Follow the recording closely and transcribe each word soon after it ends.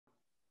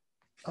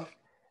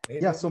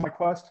Yeah, so my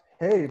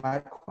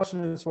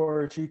question is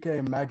for Chike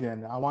and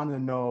Megan. I wanted to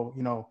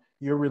know,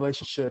 your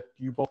relationship,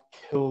 you both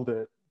killed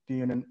it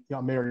being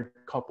a married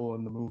couple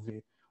in the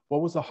movie.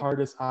 What was the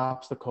hardest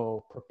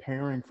obstacle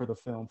preparing for the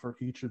film for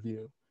each of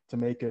you to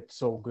make it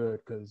so good?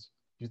 Because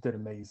you did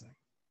amazing.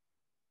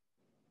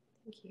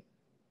 Thank you.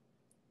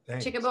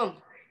 Thanks. Chicka boom.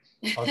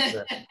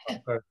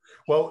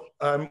 Well,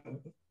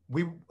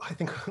 I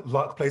think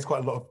luck plays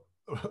quite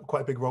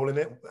a big role in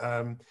it.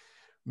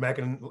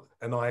 Megan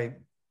and I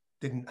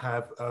didn't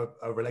have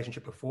a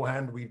relationship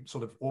beforehand. We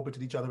sort of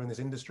orbited each other in this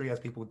industry as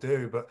people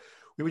do, but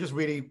we were just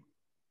really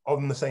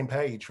on the same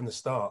page from the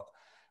start.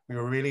 We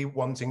were really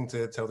wanting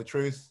to tell the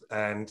truth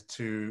and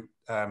to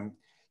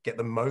get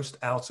the most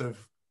out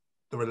of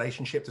the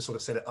relationship, to sort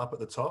of set it up at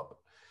the top.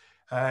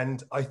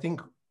 And I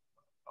think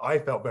I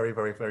felt very,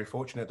 very, very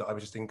fortunate that I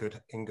was just in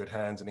good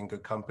hands and in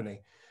good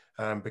company,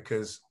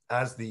 because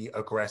as the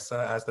aggressor,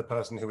 as the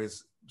person who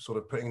is sort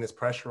of putting this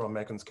pressure on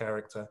Megan's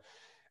character,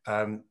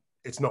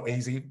 it's not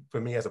easy for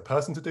me as a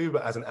person to do,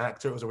 but as an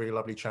actor, it was a really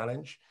lovely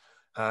challenge.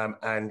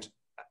 And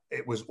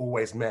it was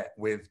always met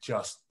with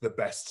just the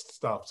best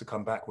stuff to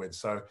come back with.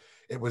 So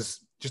it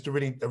was just a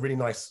really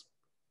nice,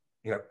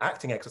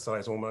 acting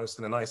exercise almost,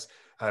 and a nice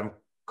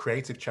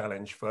creative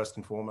challenge first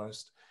and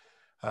foremost.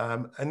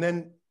 And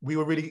then we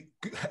were really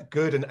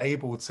good and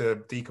able to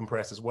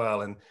decompress as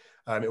well. And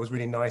it was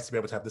really nice to be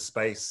able to have the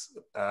space.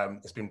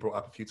 It's been brought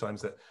up a few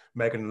times that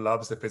Megan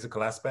loves the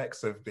physical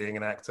aspects of being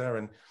an actor,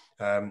 and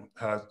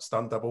her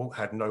stunt double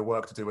had no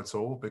work to do at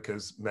all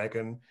because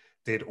Megan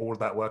did all of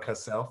that work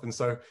herself. And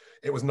so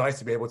it was nice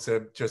to be able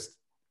to just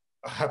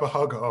have a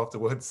hug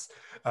afterwards,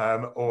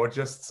 or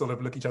just sort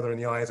of look each other in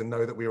the eyes and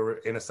know that we were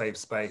in a safe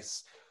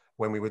space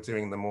when we were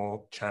doing the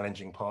more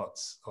challenging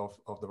parts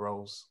of the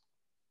roles.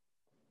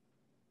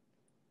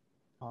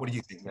 What do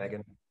you think,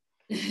 Megan?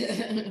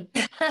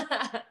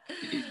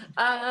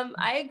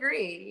 I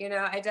agree.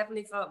 I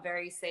definitely felt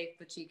very safe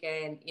with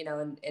Chike,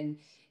 and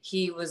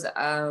he was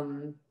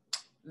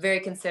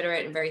very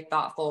considerate and very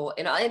thoughtful,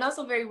 and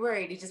also very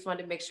worried. He just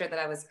wanted to make sure that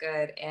I was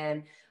good.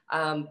 And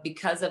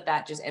because of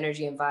that, just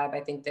energy and vibe, I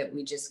think that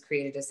we just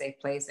created a safe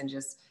place and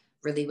just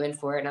really went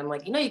for it. And I'm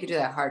like, you could do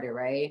that harder,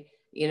 right?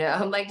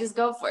 I'm like, just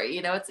go for it.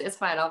 It's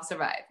fine. I'll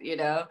survive,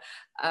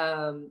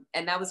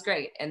 and that was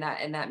great. And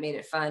that made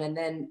it fun. And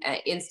then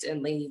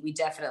instantly we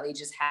definitely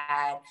just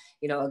had,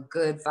 a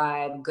good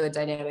vibe, good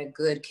dynamic,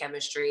 good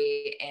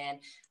chemistry, and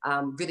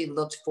really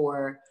looked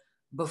for,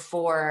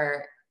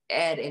 before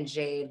Ed and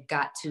Jade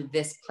got to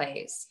this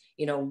place,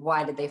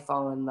 why did they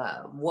fall in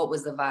love? What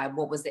was the vibe?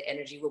 What was the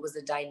energy? What was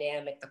the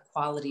dynamic, the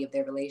quality of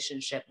their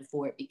relationship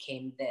before it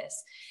became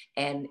this?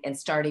 And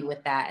starting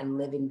with that and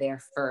living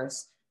there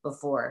first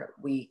before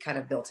we kind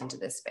of built into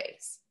this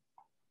space.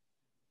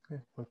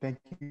 Okay. Well, thank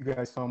you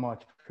guys so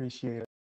much. Appreciate it.